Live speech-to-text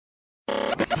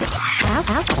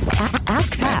Ask Pat.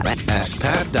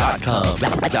 AskPat.com.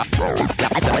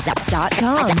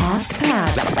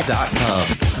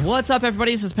 AskPat.com. What's up,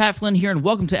 everybody? This is Pat Flynn here, and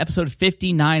welcome to episode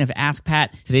 59 of Ask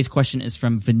Pat. Today's question is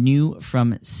from Vanu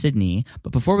from Sydney.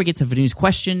 But before we get to Vanu's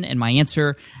question and my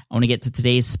answer, I want to get to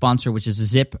today's sponsor, which is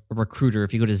ZipRecruiter.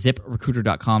 If you go to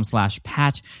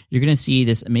ZipRecruiter.com/Pat, you're going to see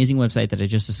this amazing website that I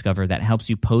just discovered that helps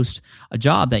you post a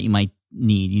job that you might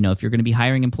need. You know, if you're going to be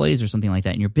hiring employees or something like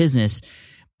that in your business,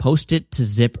 post it to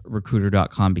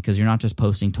ZipRecruiter.com, because you're not just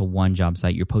posting to one job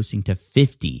site, you're posting to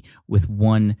 50 with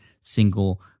one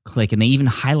single click. And they even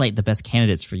highlight the best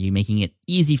candidates for you, making it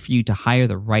easy for you to hire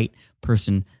the right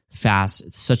person fast.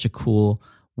 It's such a cool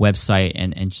website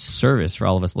and service for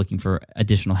all of us looking for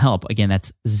additional help. Again,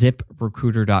 that's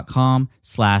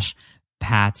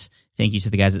ZipRecruiter.com/Pat. Thank you to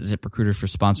the guys at ZipRecruiter for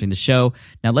sponsoring the show.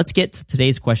 Now let's get to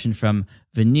today's question from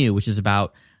Vanu, which is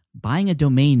about buying a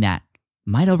domain that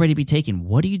might already be taken.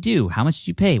 What do you do? How much do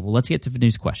you pay? Well, let's get to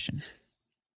Vanu's question.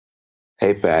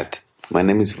 Hey Pat, my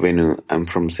name is Vanu. I'm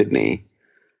from Sydney.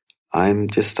 I'm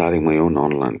just starting my own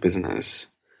online business,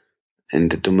 and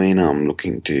the domain I'm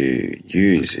looking to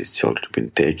use, it's already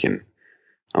been taken.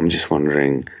 I'm just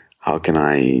wondering, how can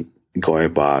I go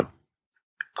about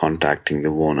contacting the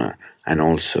owner, and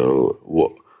also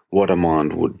what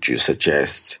amount would you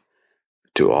suggest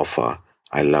to offer?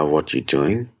 I love what you're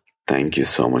doing. Thank you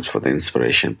so much for the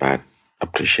inspiration, Pat.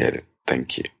 Appreciate it.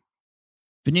 Thank you.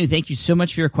 Vanu, thank you so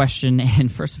much for your question.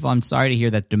 And first of all, I'm sorry to hear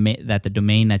that the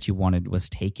domain that you wanted was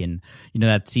taken. You know,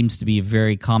 that seems to be a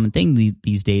very common thing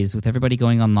these days with everybody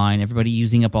going online, everybody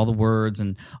using up all the words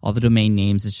and all the domain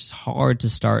names. It's just hard to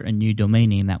start a new domain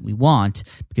name that we want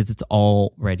because it's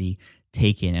already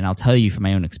taken. And I'll tell you from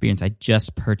my own experience, I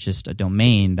just purchased a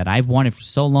domain that I've wanted for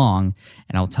so long,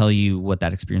 and I'll tell you what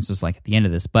that experience was like at the end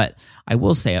of this. But I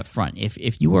will say up front,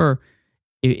 if you are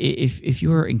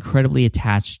incredibly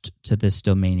attached to this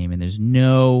domain name and there's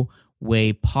no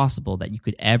way possible that you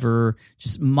could ever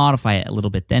just modify it a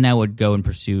little bit, then I would go and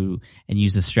pursue and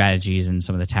use the strategies and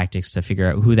some of the tactics to figure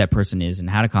out who that person is and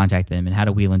how to contact them and how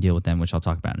to wheel and deal with them, which I'll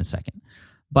talk about in a second.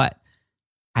 But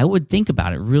I would think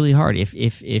about it really hard.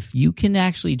 If you can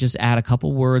actually just add a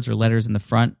couple words or letters in the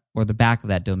front or the back of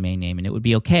that domain name and it would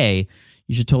be okay,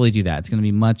 you should totally do that. It's going to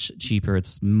be much cheaper.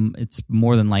 It's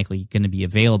more than likely going to be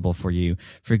available for you.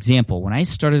 For example, when I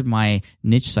started my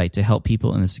niche site to help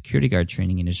people in the security guard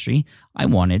training industry, I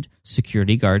wanted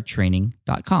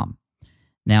securityguardtraining.com.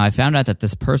 Now, I found out that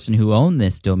this person who owned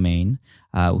this domain,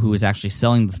 who was actually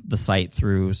selling the site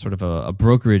through sort of a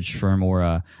brokerage firm or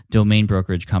a domain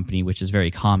brokerage company, which is very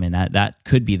common. That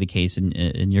could be the case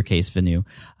in your case, Vanu.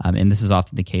 And this is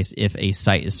often the case if a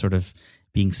site is sort of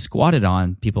being squatted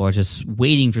on, people are just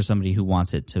waiting for somebody who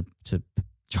wants it to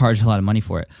charge a lot of money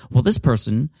for it. Well, this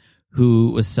person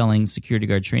who was selling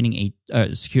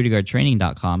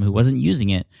securityguardtraining.com, who wasn't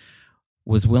using it,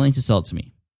 was willing to sell it to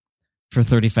me for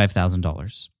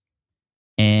 $35,000.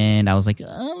 And I was like,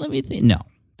 let me think. No,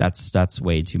 that's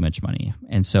way too much money.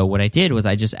 And so what I did was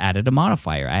I just added a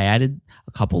modifier. I added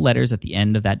a couple letters at the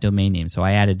end of that domain name. So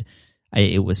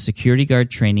it was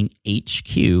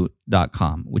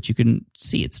securityguardtraininghq.com, which you can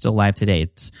see. It's still live today.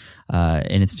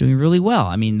 And it's doing really well.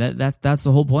 I mean, that's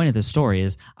the whole point of this story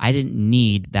is I didn't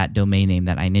need that domain name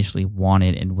that I initially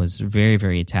wanted and was very,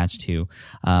 very attached to.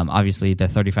 Obviously, the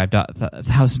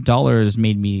 $35,000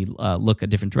 made me look a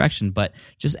different direction, but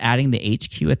just adding the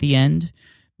HQ at the end,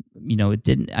 you know, it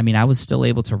didn't. I mean, I was still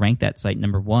able to rank that site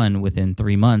number one within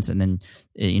 3 months, and then,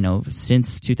 you know,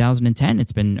 since 2010,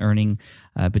 it's been earning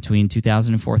between $2,000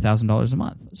 and $4,000 a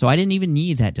month. So I didn't even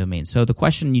need that domain. So the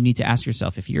question you need to ask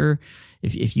yourself: if you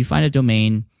find a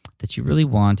domain that you really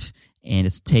want and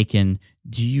it's taken,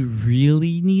 do you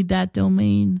really need that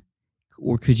domain,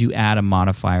 or could you add a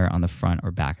modifier on the front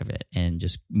or back of it and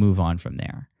just move on from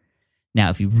there? Now,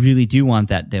 if you really do want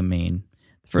that domain,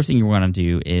 first thing you want to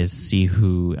do is see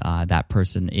who that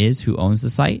person is who owns the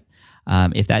site.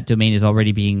 If that domain is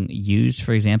already being used,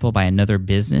 for example, by another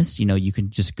business, you know, you can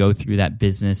just go through that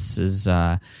business's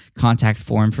contact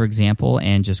form, for example,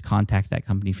 and just contact that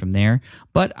company from there.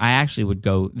 But I actually would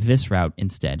go this route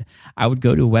instead. I would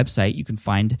go to a website you can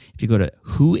find. If you go to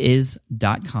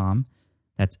whois.com,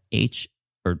 that's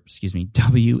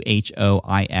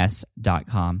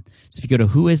WHOIS.com. So if you go to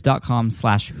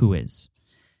whois.com/whois,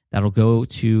 that'll go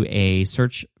to a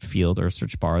search field or a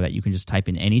search bar that you can just type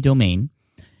in any domain,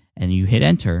 and you hit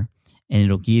enter, and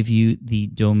it'll give you the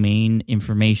domain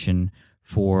information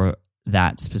for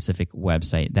that specific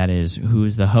website. That is,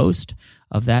 who's the host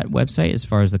of that website as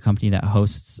far as the company that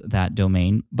hosts that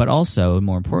domain, but also,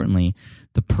 more importantly,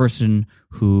 the person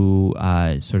who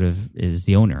sort of is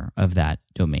the owner of that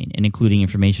domain, and including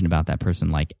information about that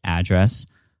person like address,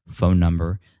 phone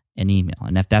number, and email.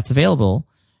 And if that's available,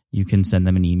 you can send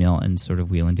them an email and sort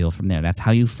of wheel and deal from there. That's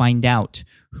how you find out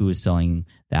who is selling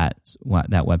that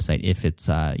website, if it's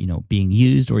being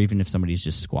used, or even if somebody's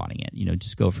just squatting it.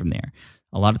 Just go from there.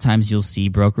 A lot of times you'll see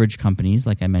brokerage companies,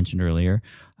 like I mentioned earlier,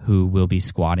 who will be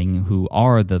squatting, who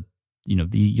are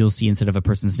you'll see instead of a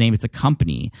person's name, it's a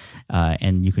company,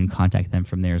 and you can contact them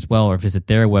from there as well, or visit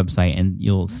their website, and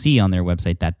you'll see on their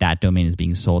website that domain is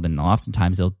being sold, and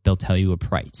oftentimes they'll tell you a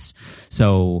price.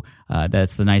 So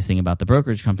that's the nice thing about the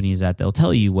brokerage company, is that they'll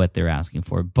tell you what they're asking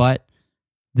for, but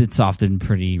it's often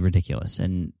pretty ridiculous,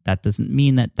 and that doesn't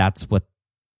mean that that's what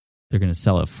they're going to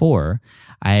sell it for.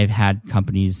 I've had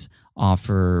companies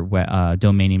offer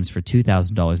domain names for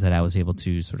 $2,000 that I was able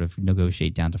to sort of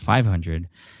negotiate down to $500.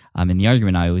 And the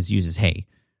argument I always use is, hey,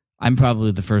 I'm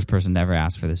probably the first person to ever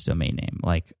ask for this domain name.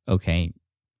 Like, okay,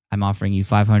 I'm offering you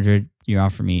 $500. You're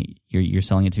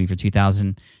selling it to me for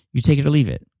 $2,000. You take it or leave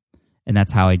it. And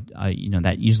that's how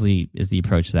that usually is the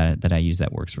approach that I use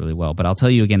that works really well. But I'll tell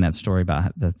you again that story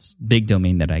about that big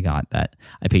domain that I got that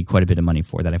I paid quite a bit of money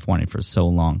for, that I've wanted for so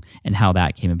long, and how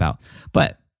that came about.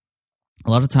 But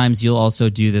a lot of times you'll also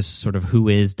do this sort of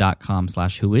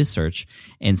whois.com/whois search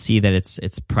and see that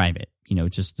it's private.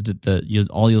 Just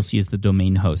all you'll see is the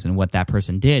domain host. And what that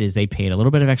person did is they paid a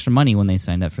little bit of extra money when they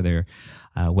signed up for their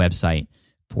website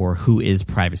for Whois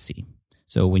Privacy.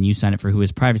 So when you sign up for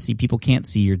Whois Privacy, people can't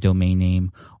see your domain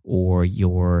name or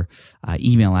your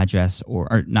email address,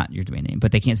 or not your domain name,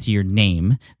 but they can't see your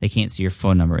name, they can't see your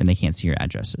phone number, and they can't see your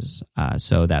addresses.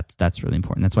 So that's really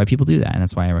important. That's why people do that, and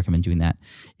that's why I recommend doing that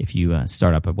if you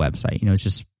start up a website. It's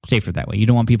just safer that way. You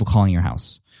don't want people calling your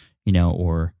house,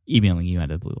 or emailing you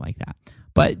out of the blue like that.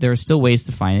 But there are still ways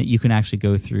to find it. You can actually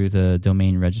go through the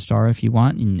domain registrar if you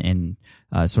want, and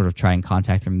sort of try and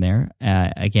contact them there.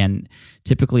 Again,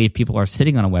 typically if people are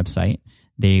sitting on a website,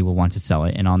 they will want to sell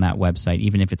it. And on that website,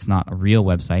 even if it's not a real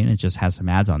website and it just has some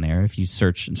ads on there, if you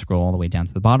search and scroll all the way down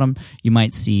to the bottom, you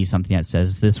might see something that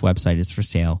says this website is for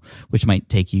sale, which might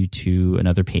take you to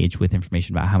another page with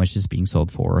information about how much is being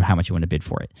sold for, or how much you want to bid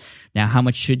for it. Now, how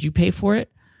much should you pay for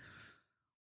it?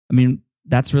 I mean,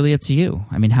 that's really up to you.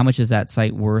 I mean, how much is that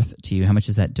site worth to you? How much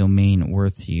is that domain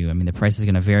worth to you? I mean, the price is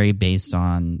going to vary based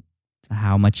on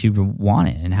how much you want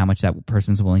it and how much that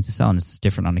person's willing to sell, and it's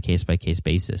different on a case-by-case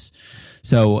basis.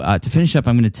 So to finish up,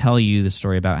 I'm going to tell you the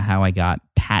story about how I got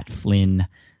patflynn.com.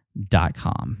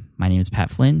 My name is Pat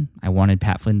Flynn. I wanted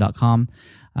patflynn.com.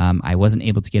 I wasn't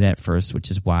able to get it at first,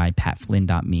 which is why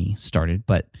patflynn.me started.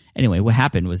 But anyway, what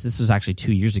happened was, this was actually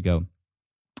 2 years ago.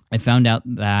 I found out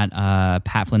that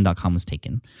patflynn.com was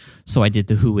taken. So I did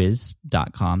the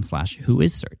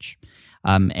whois.com/whois search.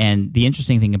 And the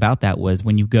interesting thing about that was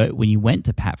when you went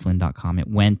to patflynn.com, it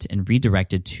went and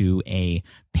redirected to a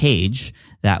page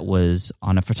that was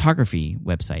on a photography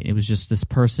website. It was just this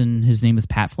person, his name is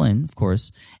Pat Flynn, of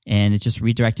course, and it just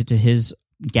redirected to his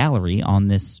gallery on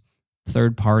this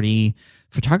third-party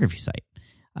photography site.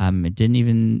 It didn't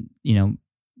even,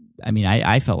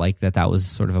 I felt like that was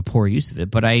sort of a poor use of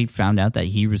it, but I found out that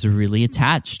he was really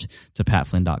attached to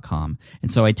patflynn.com.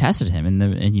 And so I tested him,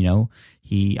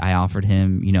 I offered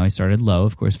him, I started low,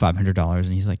 of course, $500,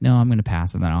 and he's like, no, I'm going to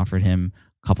pass. And then I offered him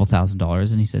a couple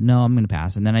 $1,000s, and he said, no, I'm going to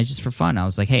pass. And then I just, for fun, I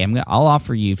was like, hey, I'll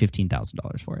offer you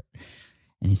 $15,000 for it.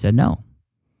 And he said, no.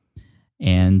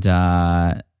 And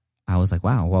I was like,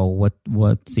 wow, well,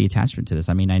 what's the attachment to this?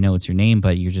 I mean, I know it's your name,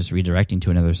 but you're just redirecting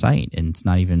to another site, and it's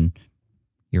not even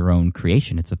your own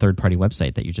creation. It's a third-party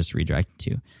website that you're just redirecting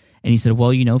to. And he said,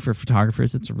 well, for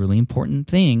photographers, it's a really important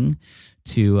thing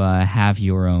to have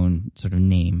your own sort of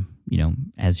name,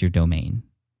 as your domain.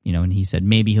 And he said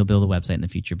maybe he'll build a website in the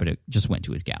future, but it just went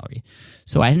to his gallery.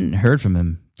 So I hadn't heard from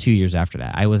him 2 years after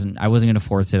that. I wasn't going to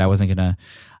force it. I wasn't going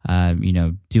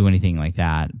to, do anything like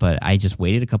that. But I just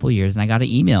waited a couple of years, and I got an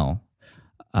email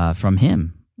from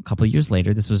him a couple of years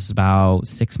later. This was about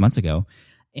 6 months ago.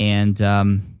 And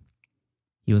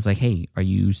he was like, hey, are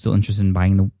you still interested in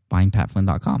buying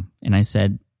patflynn.com? And I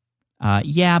said,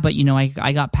 yeah, but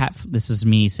I got this is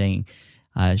me saying,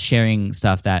 sharing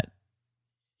stuff that,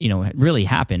 really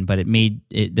happened, but it made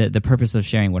it, the purpose of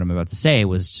sharing what I'm about to say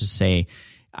was to say,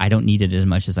 I don't need it as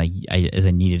much as I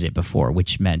needed it before,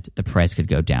 which meant the price could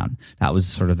go down. That was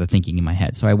sort of the thinking in my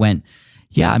head. So I went,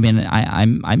 yeah, I mean,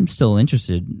 I'm still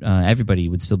interested. Everybody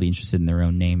would still be interested in their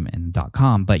own name and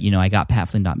 .com, but I got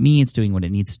patflynn.me. It's doing what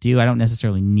it needs to do. I don't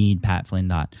necessarily need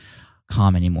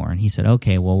patflynn.com anymore. And he said,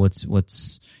 okay, well,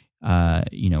 what's well,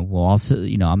 also,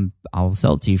 I'll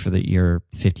sell it to you for your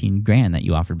 $15,000 that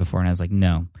you offered before. And I was like,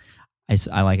 no,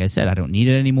 like I said, I don't need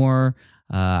it anymore.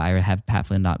 I have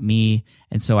patflynn.me.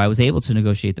 And so I was able to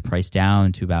negotiate the price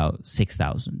down to about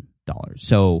 $6,000.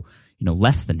 So,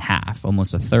 less than half,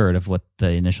 almost a third of what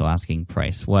the initial asking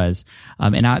price was.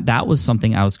 That was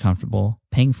something I was comfortable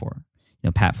paying for.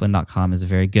 Patflynn.com is a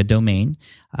very good domain.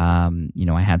 I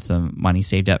had some money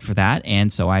saved up for that,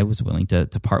 and so I was willing to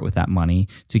part with that money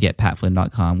to get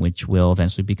patflynn.com, which will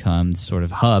eventually become the sort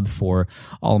of hub for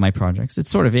all of my projects. It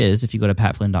sort of is if you go to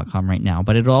patflynn.com right now,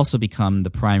 but it'll also become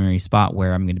the primary spot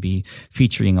where I'm going to be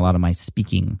featuring a lot of my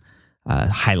speaking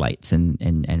highlights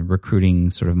and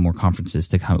recruiting sort of more conferences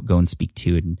to go and speak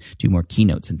to and do more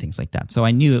keynotes and things like that. So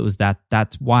I knew it was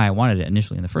that's why I wanted it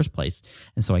initially in the first place.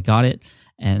 And so I got it.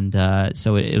 And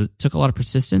so it took a lot of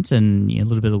persistence and a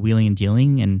little bit of wheeling and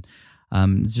dealing. And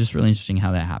it's just really interesting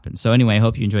how that happened. So anyway, I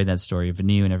hope you enjoyed that story,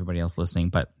 Venu and everybody else listening.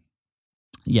 But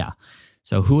yeah.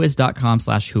 So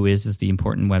whois.com/whois is the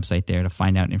important website there to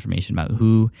find out information about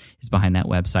who is behind that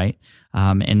website,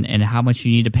 and how much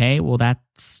you need to pay. Well,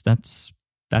 that's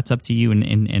up to you,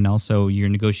 and also your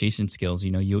negotiation skills.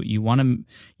 You want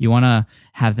to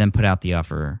have them put out the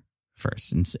offer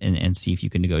first and see if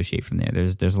you can negotiate from there.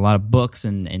 There's a lot of books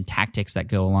and tactics that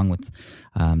go along with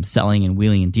selling and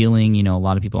wheeling and dealing. A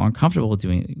lot of people aren't comfortable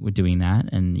with doing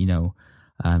that, and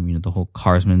the whole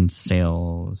Carsman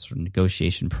sales sort of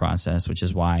negotiation process, which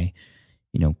is why,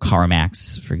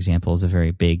 CarMax, for example, is a very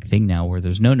big thing now where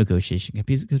there's no negotiation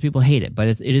because people hate it, but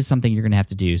it is something you're going to have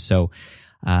to do. So,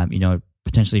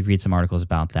 potentially read some articles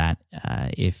about that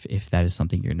if that is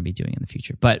something you're going to be doing in the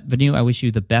future. But Venu, I wish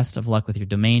you the best of luck with your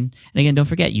domain. And again, don't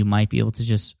forget, you might be able to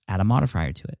just add a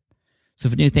modifier to it. So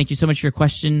Venu, thank you so much for your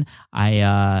question. I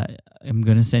am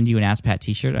going to send you an Ask Pat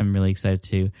t-shirt. I'm really excited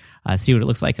to see what it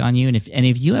looks like on you. And if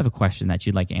any of you have a question that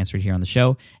you'd like answered here on the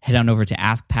show, head on over to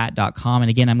askpat.com.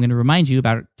 And again, I'm going to remind you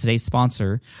about today's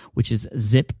sponsor, which is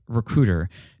ZipRecruiter.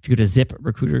 If you go to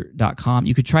ziprecruiter.com,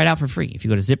 you could try it out for free. If you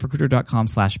go to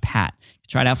ziprecruiter.com/Pat,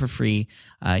 try it out for free.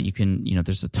 You can,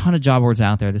 there's a ton of job boards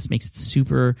out there. This makes it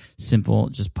super simple.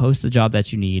 Just post the job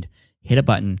that you need, hit a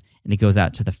button, and it goes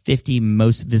out to the 50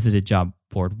 most visited job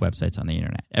board websites on the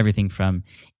internet. Everything from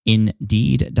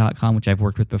Indeed.com, which I've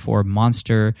worked with before,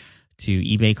 Monster, to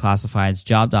eBay Classifieds,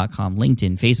 Job.com,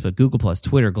 LinkedIn, Facebook, Google+,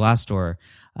 Twitter, Glassdoor,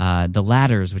 The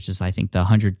Ladders, which is, I think, the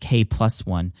 100K plus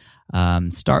one,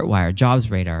 StartWire,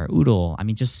 JobsRadar, Oodle. I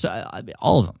mean, just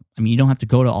all of them. I mean, you don't have to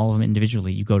go to all of them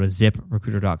individually. You go to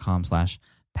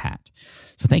ziprecruiter.com/Pat.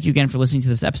 So thank you again for listening to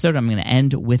this episode. I'm going to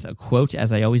end with a quote,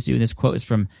 as I always do. This quote is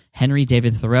from Henry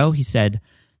David Thoreau. He said,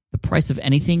 "The price of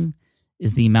anything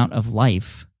is the amount of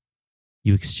life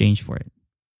you exchange for it."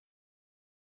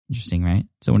 Interesting, right?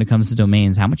 So when it comes to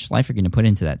domains, how much life are you going to put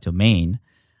into that domain?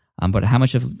 But how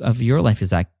much of your life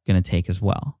is that going to take as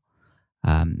well?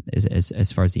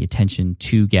 As far as the attention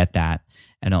to get that,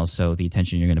 and also the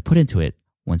attention you're going to put into it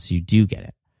once you do get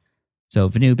it. So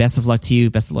Venu, best of luck to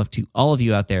you. Best of luck to all of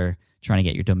you out there trying to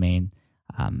get your domain.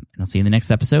 And I'll see you in the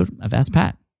next episode of Ask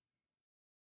Pat.